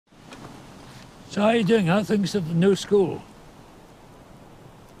So how are you doing? How are things at the new school?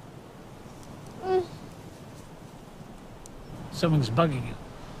 Something's bugging you.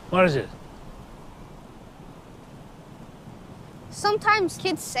 What is it? Sometimes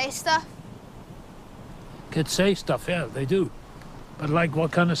kids say stuff. Kids say stuff, yeah, they do. But like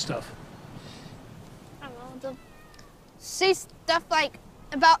what kind of stuff? I don't know. They'll say stuff like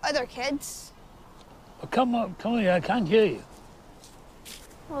about other kids. Oh, come on, I can't hear you.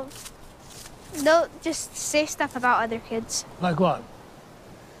 Well, they'll just say stuff about other kids. Like what?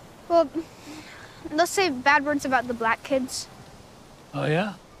 Well, they'll say bad words about the black kids. Oh,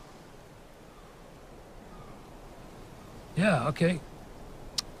 yeah? Yeah, okay.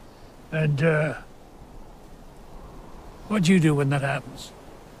 And, what do you do when that happens?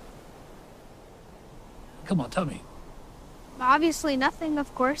 Come on, tell me. Obviously nothing,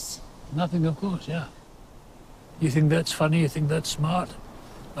 of course. Nothing, of course, yeah. You think that's funny? You think that's smart?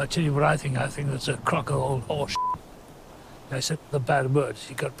 I'll tell you what I think. I think that's a crock of old horse. I said the bad words.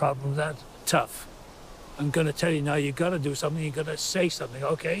 You got a problem with that? Tough. I'm gonna tell you now, you gotta do something. You gotta say something,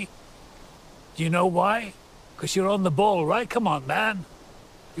 okay? Do you know why? Because you're on the ball, right? Come on, man.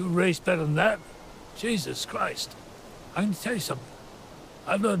 You were raised better than that. Jesus Christ. I'm gonna tell you something.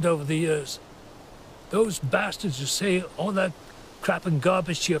 I've learned over the years. Those bastards who say all that crap and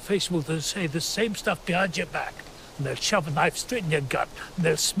garbage to your face will say the same stuff behind your back. And they'll shove a knife straight in your gut, and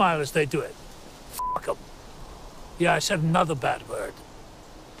they'll smile as they do it. Fuck 'em. Yeah, I said another bad word.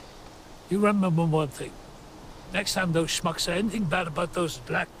 You remember one thing. Next time those schmucks say anything bad about those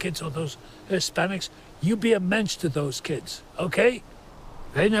black kids or those Hispanics, you be a mensch to those kids, okay?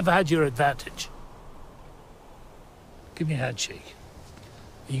 They never had your advantage. Give me a handshake.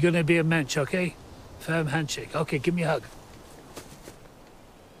 You're gonna be a mensch, okay? Firm handshake. Okay, give me a hug.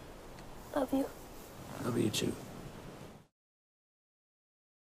 Love you. Love you too.